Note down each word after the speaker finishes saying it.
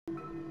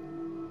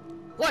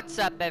What's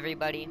up,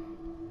 everybody?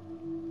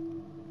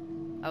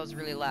 That was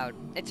really loud.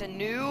 It's a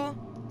new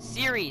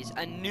series,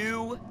 a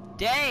new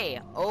day.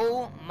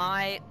 Oh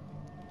my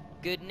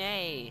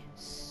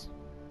goodness.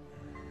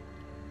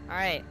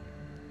 Alright.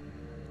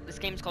 This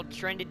game's called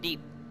Stranded Deep.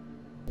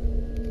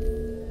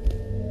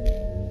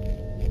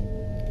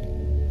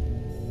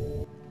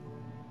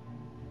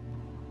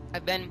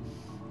 I've been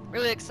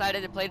really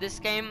excited to play this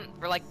game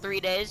for like 3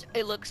 days.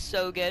 It looks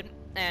so good.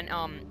 And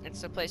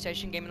it's the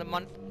PlayStation Game of the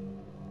Month.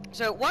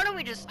 So why don't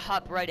we just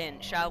hop right in,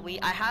 shall we?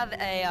 I have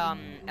a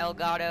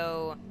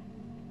Elgato,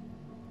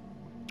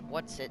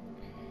 what's it?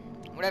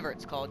 Whatever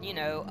it's called, you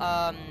know,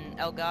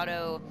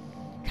 Elgato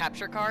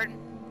capture card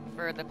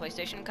for the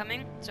PlayStation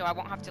coming, so I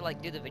won't have to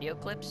like do the video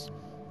clips.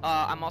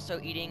 I'm also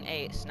eating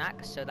a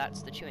snack, so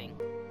that's the chewing.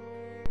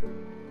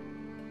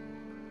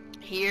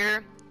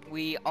 Here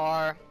we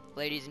are,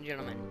 ladies and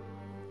gentlemen.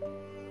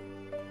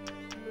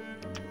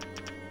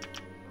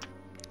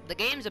 The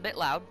game's a bit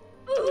loud.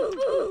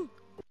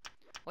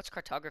 What's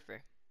cartographer?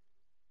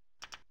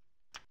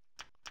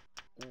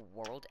 Ooh,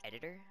 world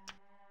editor?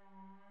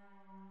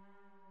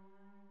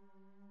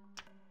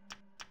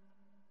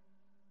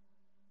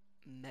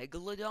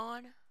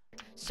 Megalodon?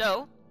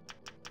 So,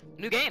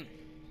 new game.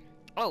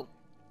 Oh,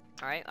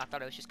 alright, I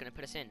thought I was just gonna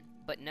put us in,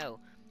 but no.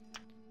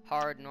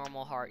 Hard,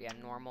 normal, hard, yeah,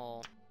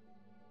 normal.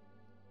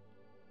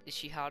 Is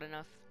she hot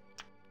enough?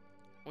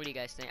 What do you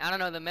guys think? I don't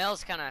know, the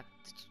male's kinda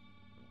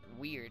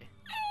weird.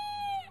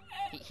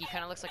 He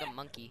kinda looks like a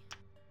monkey.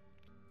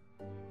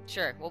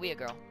 Sure, we'll be a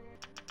girl.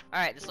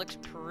 Alright, this looks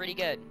pretty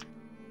good.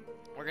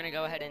 We're gonna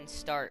go ahead and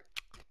start.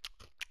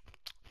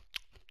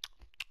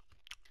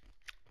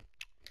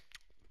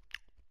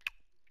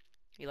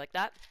 You like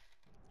that?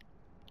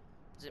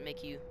 Does it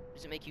make you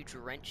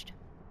drenched?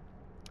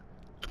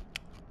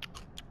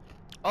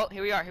 Oh,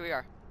 here we are, here we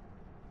are.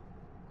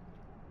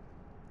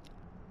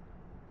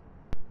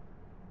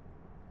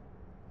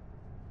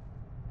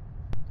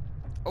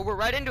 Oh, we're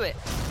right into it.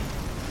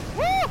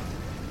 Woo!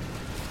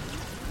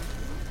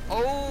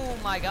 Oh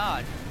my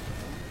god.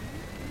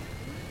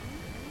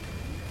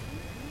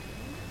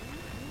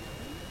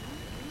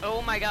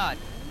 Oh my god.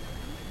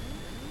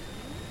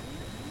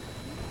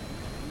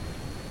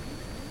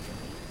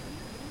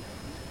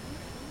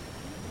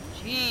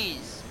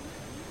 Jeez.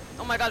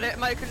 Oh my god,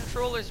 my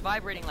controller's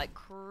vibrating like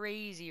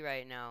crazy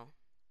right now.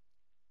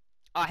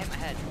 Oh, I hit my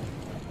head.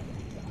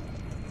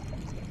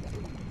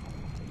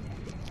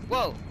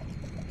 Whoa.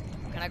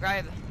 Can I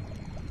grab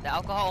the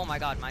alcohol? Oh my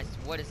god,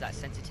 what is that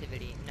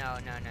sensitivity? No.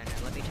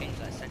 Let me change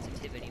that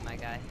sensitivity, my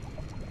guy.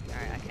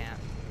 Alright, I can't.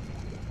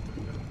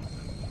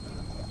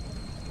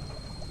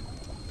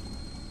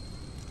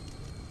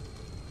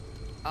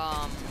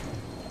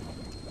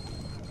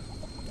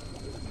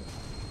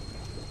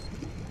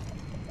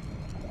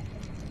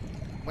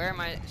 Where am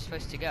I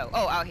supposed to go?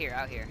 Oh, out here,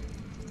 out here.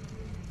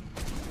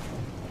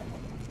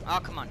 Oh,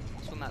 come on,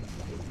 swim up.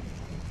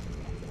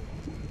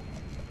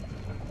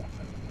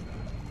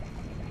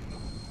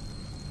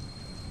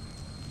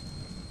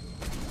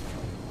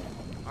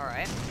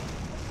 Alright.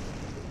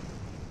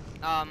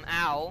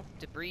 Ow.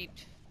 Debris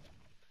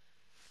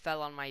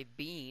fell on my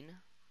bean.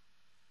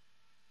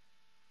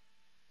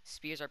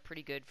 Spears are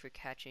pretty good for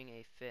catching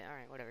a fish.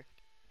 Alright, whatever.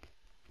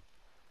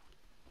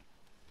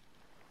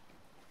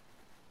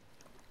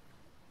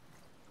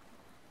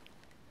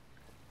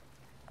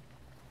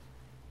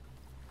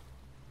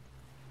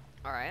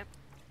 Alright.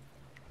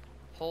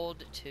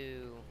 Hold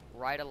to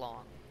ride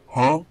along.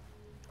 Huh?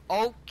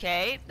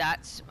 Okay,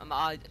 that's,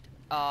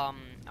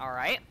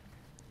 alright.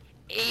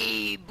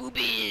 Hey,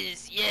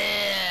 boobies,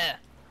 yeah!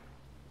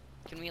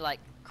 Can we,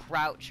 like,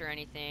 crouch or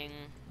anything?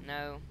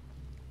 No?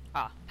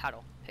 Ah,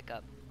 paddle, pick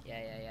up.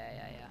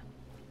 Yeah.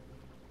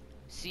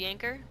 Sea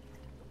anchor?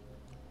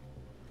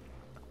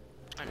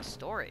 And a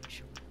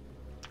storage.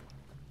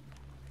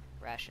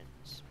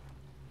 Rations.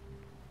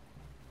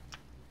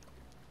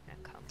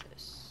 And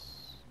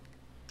compass.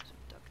 Some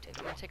duct tape.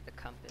 I'm gonna take the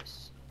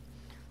compass.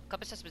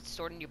 Compass has been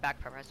stored in your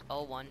backpack. Press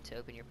L1 to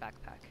open your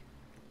backpack.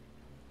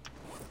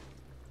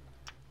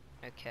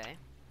 Okay.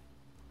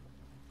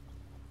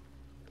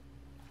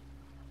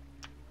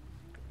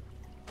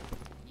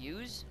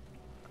 Use?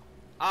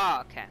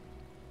 Ah, okay.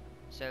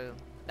 So,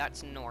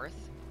 that's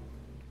north.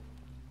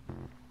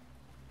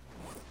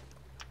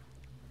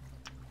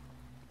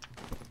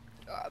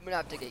 I'm gonna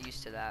have to get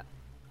used to that.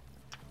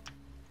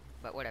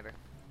 But whatever.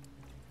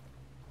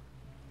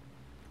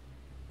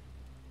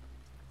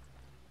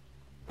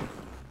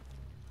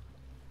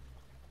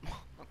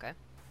 Okay.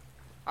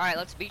 Alright,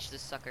 let's beach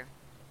this sucker.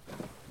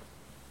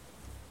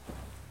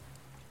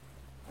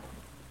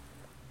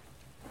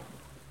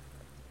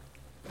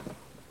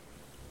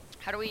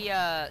 How do we,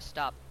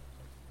 stop?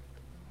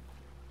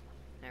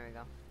 There we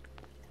go.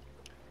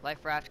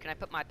 Life raft. Can I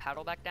put my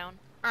paddle back down?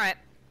 Alright.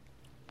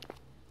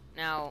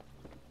 Now,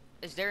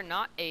 is there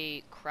not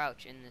a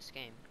crouch in this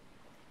game?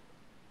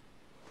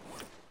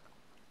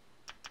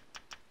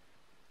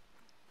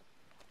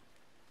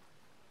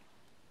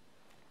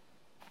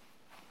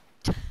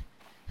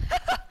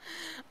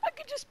 I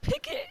could just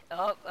pick it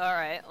up.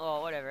 Alright,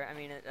 well, whatever. I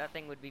mean, that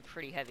thing would be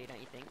pretty heavy,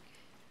 don't you think?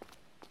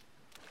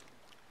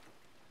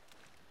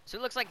 So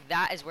it looks like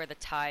that is where the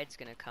tide's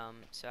gonna come,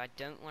 so I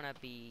don't want to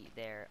be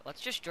there. Let's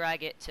just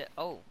drag it to...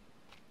 Oh.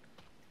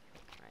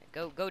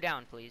 Alright, go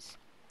down, please.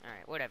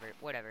 Alright,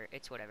 whatever.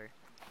 It's whatever.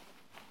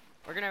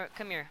 We're gonna...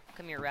 Come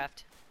here,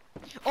 raft.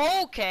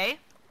 Okay!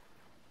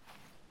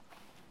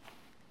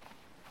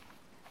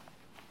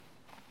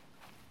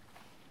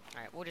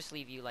 Alright, we'll just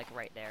leave you, like,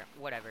 right there.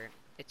 Whatever.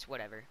 It's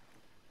whatever.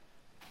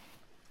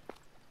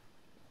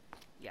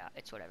 Yeah,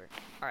 it's whatever.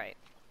 Alright.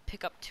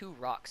 Pick up 2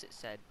 rocks, it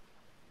said.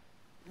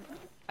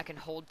 I can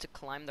hold to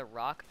climb the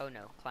rock. Oh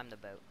no, climb the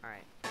boat.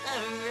 Alright. The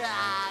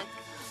rock.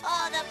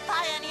 Oh, the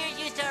pioneers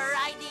used to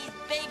ride these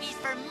babies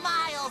for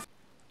miles.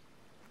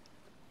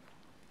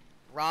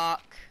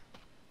 Rock.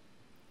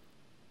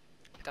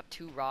 Pick up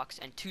 2 rocks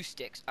and 2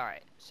 sticks.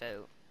 Alright,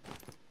 so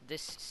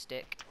this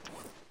stick.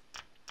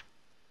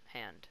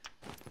 Hand.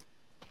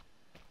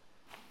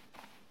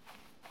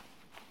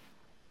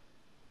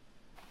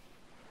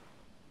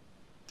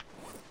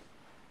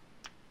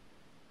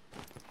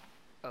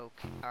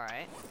 Okay,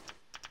 alright.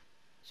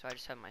 So I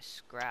just have my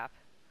scrap.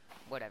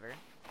 Whatever.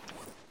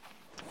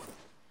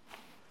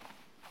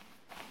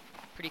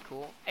 Pretty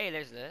cool. Hey,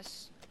 there's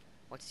this.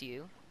 What's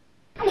you?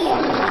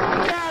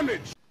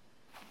 Damage!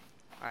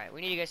 Alright, we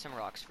need to get some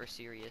rocks for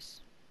serious.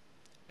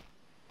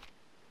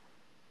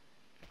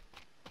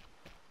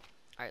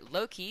 Alright,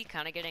 low-key,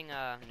 kind of getting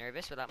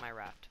nervous without my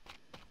raft.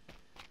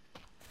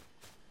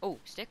 Oh,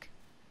 stick?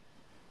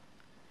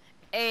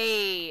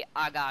 Hey,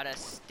 I got a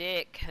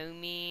stick,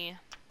 homie.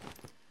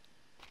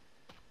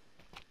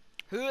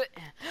 A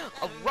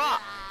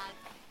rock!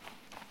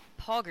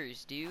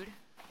 Poggers, dude.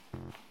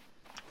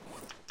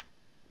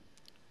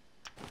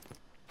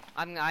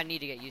 I need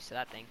to get used to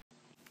that thing.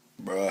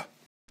 Bruh.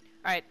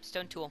 Alright,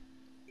 stone tool.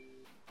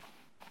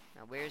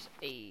 Now where's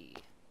a...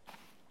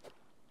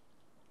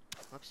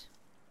 Whoops.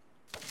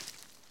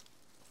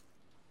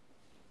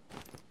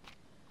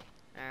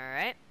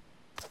 Alright.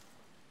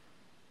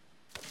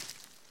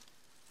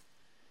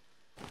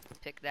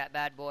 Pick that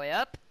bad boy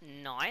up.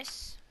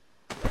 Nice.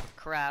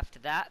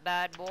 Craft that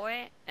bad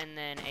boy, and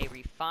then a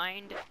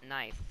refined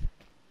knife.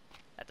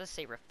 That does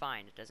say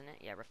refined, doesn't it?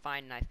 Yeah,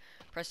 refined knife.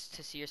 Press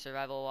to see your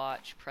survival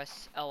watch.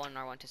 Press L1 and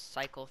R1 to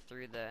cycle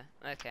through the...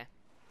 Okay.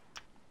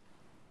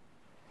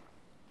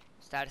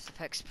 Status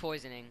effects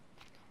poisoning.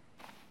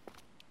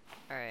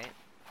 Alright.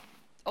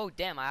 Oh,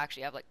 damn, I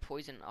actually have, like,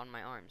 poison on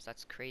my arms.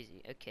 That's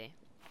crazy. Okay.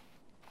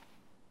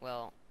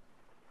 Well...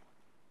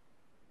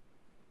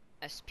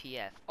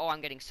 SPF. Oh, I'm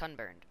getting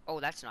sunburned.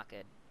 Oh, that's not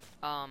good.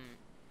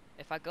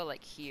 If I go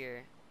like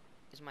here,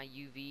 is my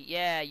UV?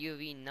 Yeah,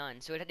 UV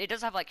none. So it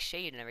does have like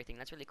shade and everything.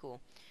 That's really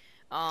cool.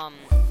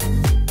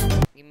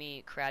 Give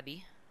me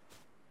Krabby.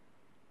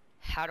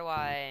 How do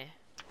I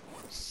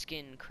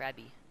skin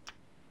Krabby?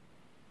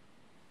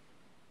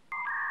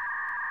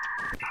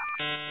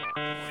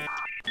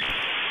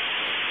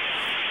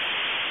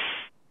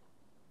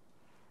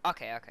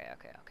 Okay.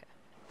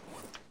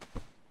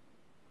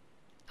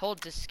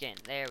 Hold to skin.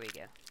 There we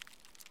go.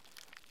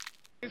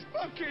 It's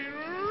fucking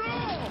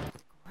raw!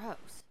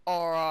 Gross.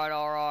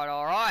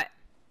 Alright.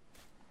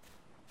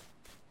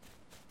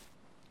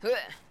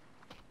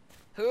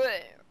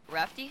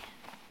 Rafty?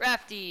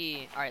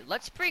 Rafty! Alright,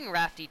 let's bring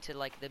Rafty to,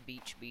 like, the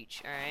beach,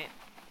 alright?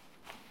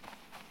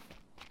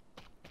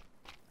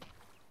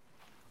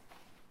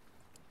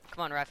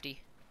 Come on,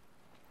 Rafty.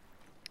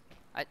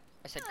 I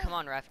said, come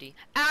on, Rafty.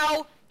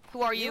 Ow!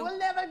 Who are you? You will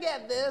never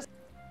get this.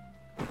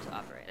 To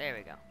operate. There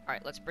we go.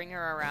 Alright, let's bring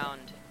her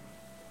around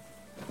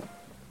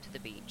to the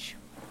beach.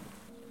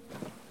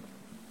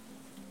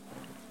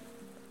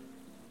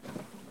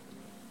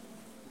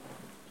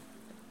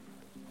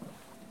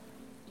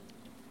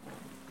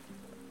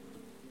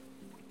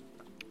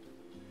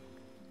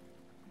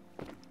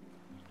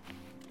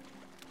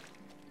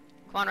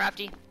 Come on,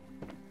 Rafty.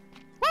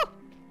 Woo!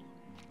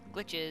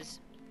 Glitches.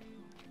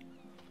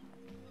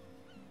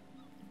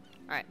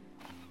 Alright.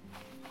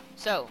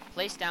 So,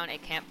 place down a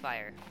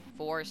campfire.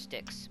 4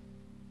 sticks.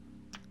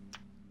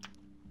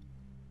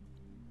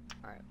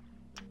 Alright.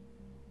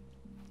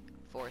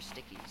 4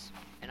 stickies.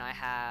 And I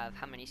have...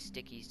 How many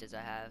stickies does I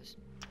have?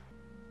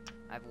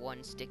 I have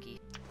 1 sticky.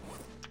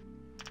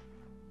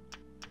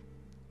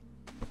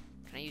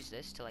 Can I use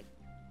this to, like...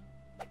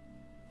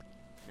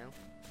 No?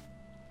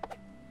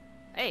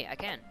 Hey, I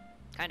can.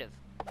 Kind of.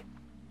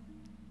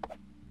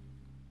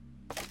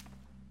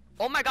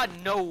 Oh my god,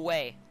 no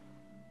way!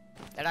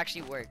 That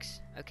actually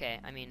works. Okay,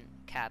 I mean,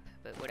 cap,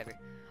 but whatever.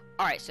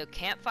 Alright, so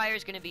campfire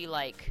is gonna be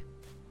like...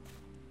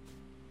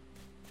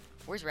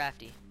 Where's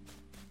Rafty?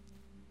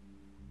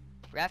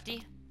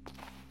 Rafty?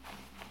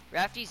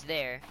 Rafty's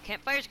there.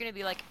 Campfire's gonna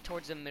be like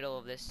towards the middle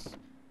of this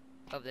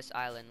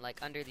island, like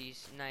under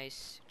these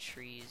nice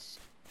trees.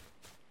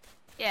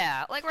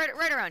 Yeah, like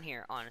right around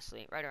here,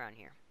 honestly. Right around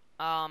here.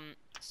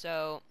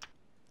 So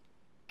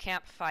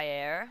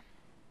campfire.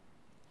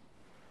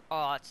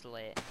 Oh, that's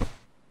lit.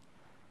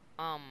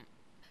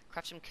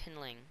 Craft some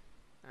kindling.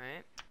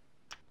 Alright.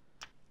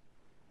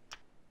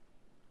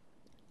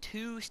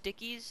 2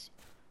 stickies.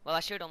 Well, I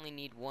should only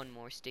need 1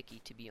 more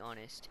sticky, to be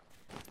honest,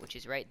 which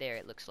is right there,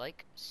 it looks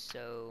like.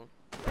 So,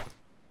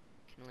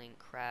 kindling,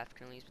 craft,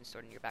 kindling's been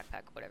stored in your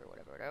backpack, whatever.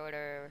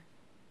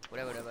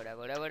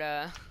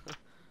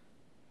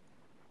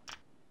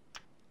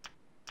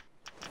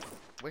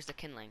 Where's the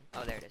kindling?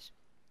 Oh, there it is.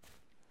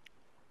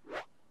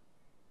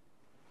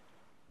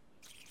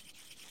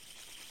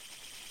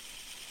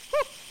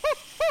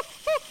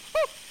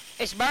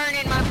 It's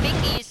burning my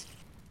fingies.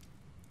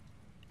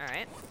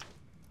 Alright.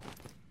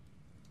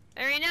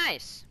 Very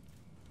nice.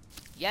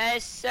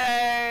 Yes,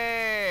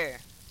 sir.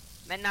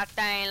 Man, that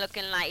thing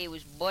looking like it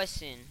was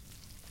bussin'.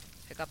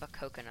 Pick up a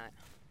coconut.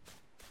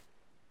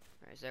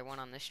 Right, is there one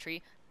on this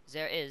tree?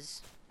 There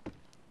is.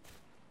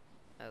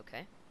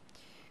 Okay.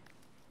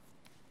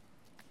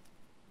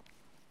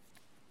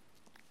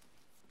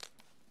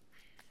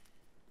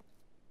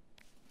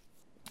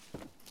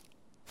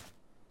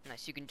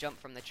 Nice, you can jump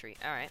from the tree.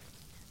 Alright.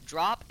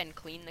 Drop and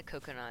clean the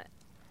coconut.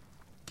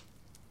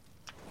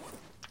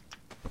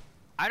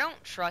 I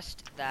don't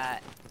trust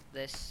that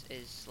this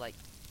is like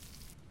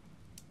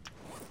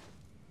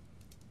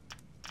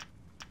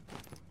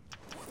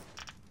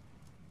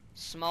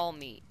small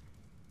meat.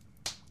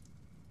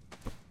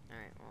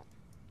 Alright, well,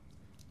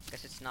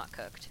 guess it's not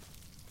cooked.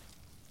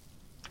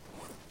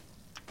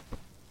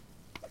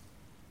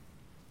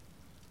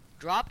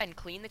 Drop and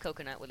clean the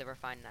coconut with a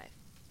refined knife.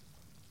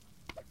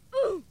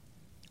 Ooh!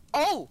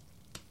 Oh!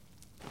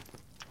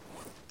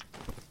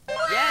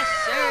 Yes,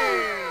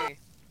 sir!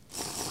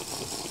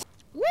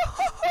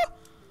 Woo-hoo-hoo!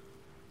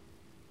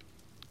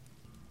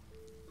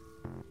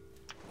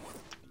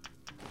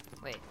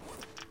 Wait.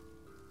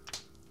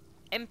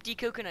 Empty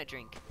coconut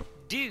drink.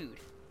 Dude!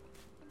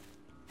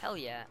 Hell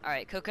yeah.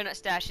 Alright, coconut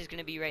stash is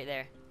gonna be right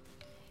there.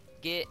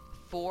 Get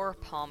 4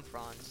 palm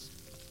fronds.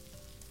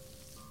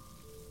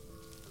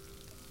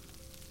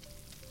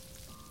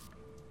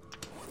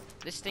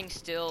 This thing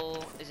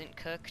still isn't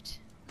cooked.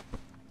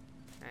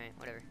 Alright,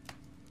 whatever.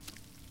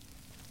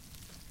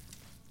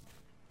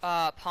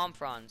 Palm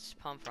fronds.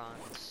 Palm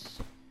fronds.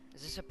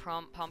 Is this a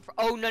palm frond?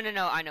 Oh,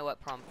 no, I know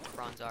what palm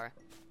fronds are.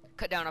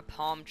 Cut down a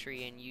palm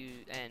tree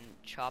and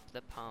chop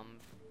the palm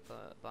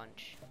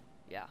bunch.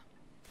 Yeah.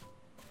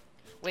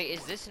 Wait,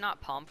 is this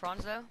not palm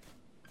fronds though?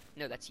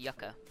 No, that's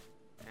yucca.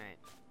 Alright.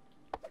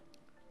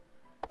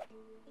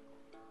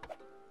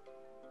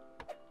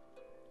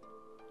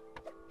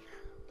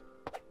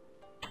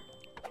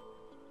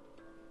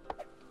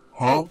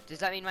 Huh? Oh, does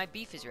that mean my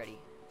beef is ready?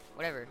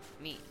 Whatever,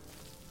 meat.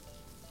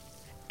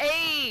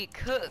 Hey,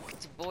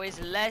 cooked, boys.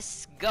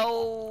 Let's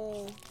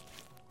go.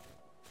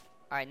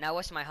 Alright, now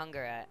what's my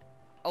hunger at?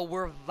 Oh,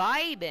 we're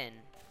vibing.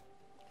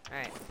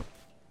 Alright.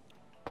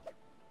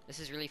 This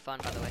is really fun,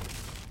 by the way.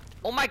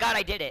 Oh my god,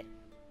 I did it.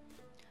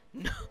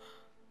 No.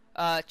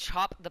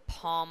 Chop the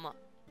palm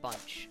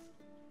bunch.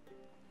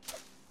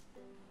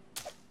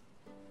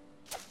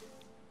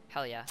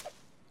 Hell yeah.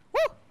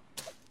 Woo!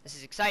 This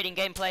is exciting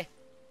gameplay.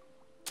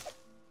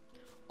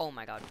 Oh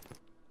my god.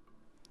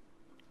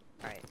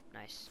 Alright,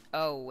 nice.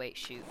 Oh, wait,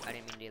 shoot. I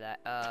didn't mean to do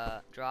that.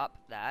 Drop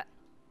that.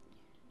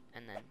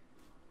 And then.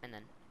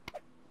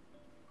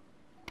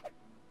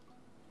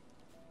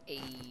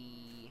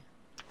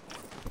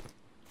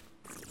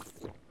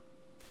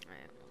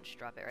 Alright, we'll just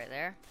drop it right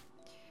there.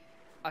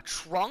 A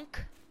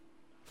trunk?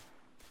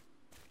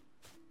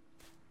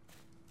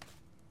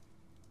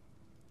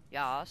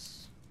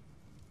 Yas.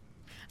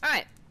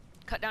 Alright.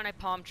 Cut down a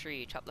palm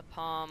tree. Chop the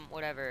palm,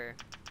 whatever.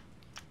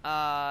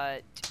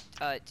 The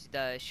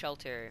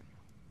shelter.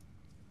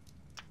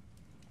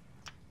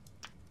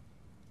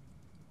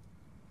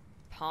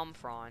 Palm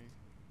frond.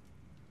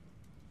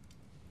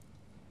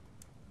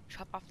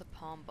 Chop off the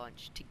palm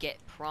bunch to get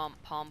palm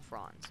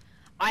fronds.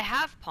 I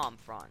have palm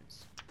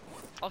fronds.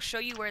 I'll show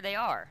you where they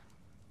are.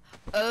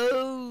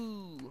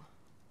 Oh.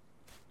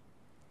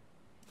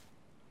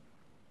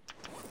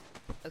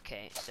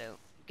 Okay, so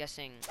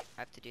guessing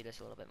I have to do this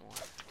a little bit more.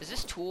 Does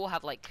this tool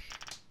have like?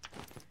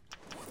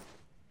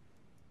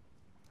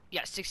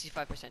 Yeah,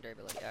 65%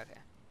 durability. Okay.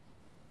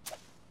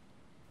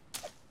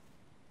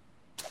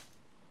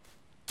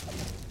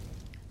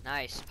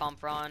 Nice. Palm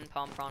frond,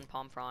 palm frond,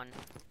 palm frond,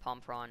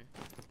 palm frond,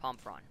 palm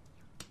frond.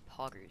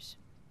 Poggers.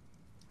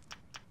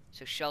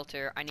 So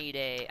shelter. I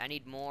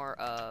need more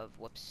of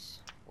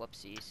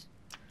whoopsies.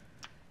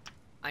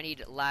 I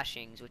need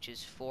lashings, which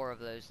is 4 of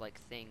those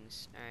like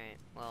things. Alright,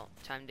 well,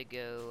 time to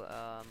go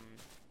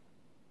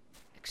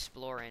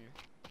exploring.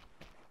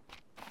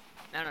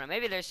 I don't know,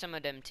 maybe there's some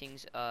of them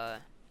things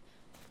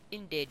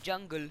in the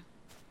jungle.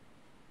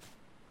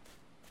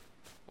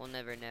 We'll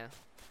never know.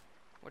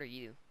 What are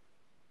you?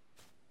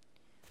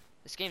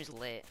 This game's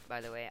lit, by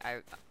the way.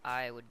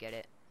 I would get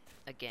it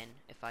again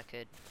if I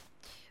could.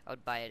 I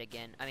would buy it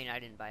again. I mean, I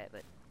didn't buy it,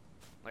 but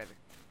whatever.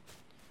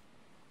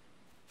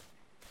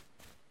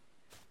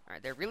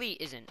 Alright, there really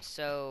isn't,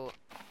 so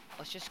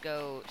let's just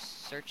go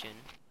searching.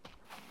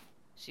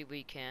 See if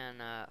we can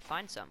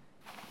find some.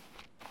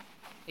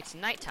 It's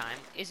nighttime.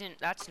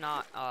 That's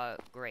not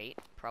great,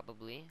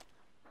 probably.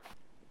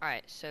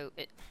 Alright, so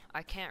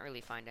I can't really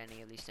find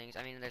any of these things.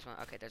 I mean, there's one.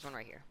 Okay, there's one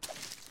right here.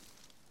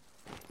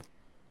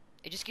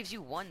 It just gives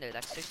you one though.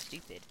 That's so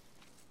stupid.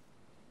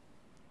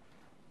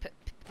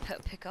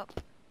 Pick up.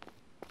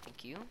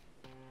 Thank you.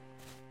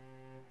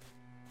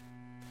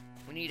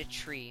 We need a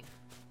tree.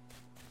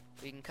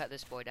 We can cut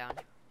this boy down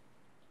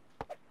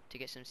to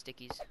get some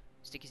stickies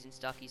and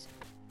stockies.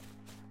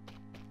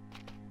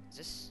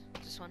 Is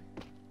this one?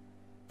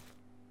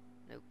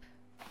 Nope.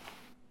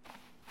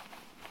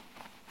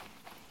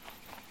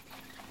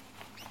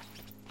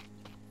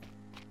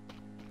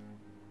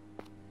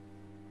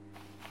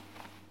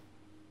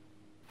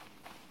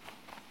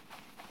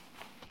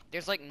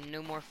 There's like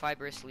no more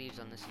fibrous leaves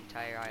on this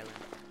entire island.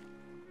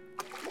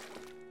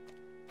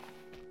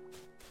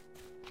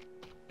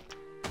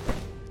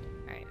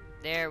 Alright,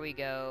 there we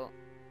go.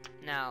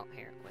 Now,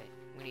 here, wait.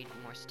 We need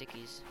more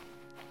stickies,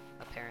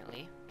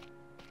 apparently.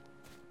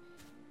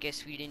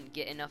 Guess we didn't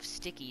get enough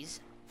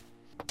stickies.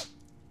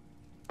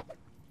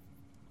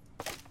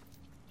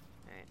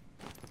 Alright.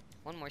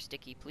 One more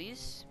sticky,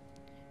 please.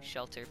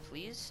 Shelter,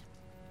 please.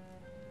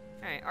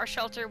 Alright, our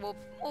shelter will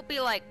be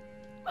like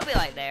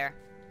there,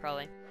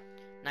 probably.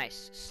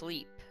 Nice.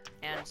 Sleep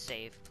and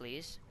save,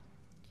 please.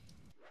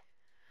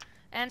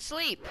 And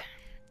sleep.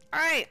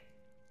 Alright.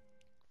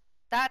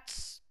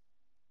 That's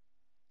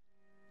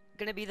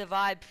gonna be the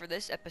vibe for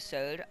this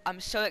episode. I'm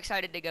so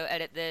excited to go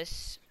edit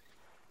this.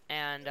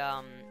 And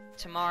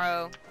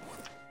tomorrow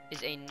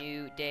is a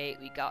new day.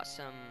 We got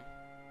some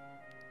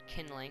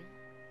kindling.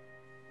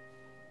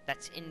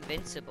 That's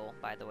invincible,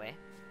 by the way.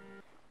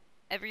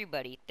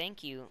 Everybody,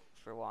 thank you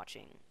for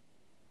watching.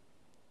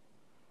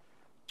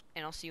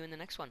 And I'll see you in the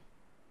next one.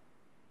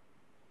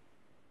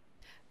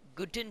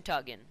 Guten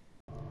Tagen.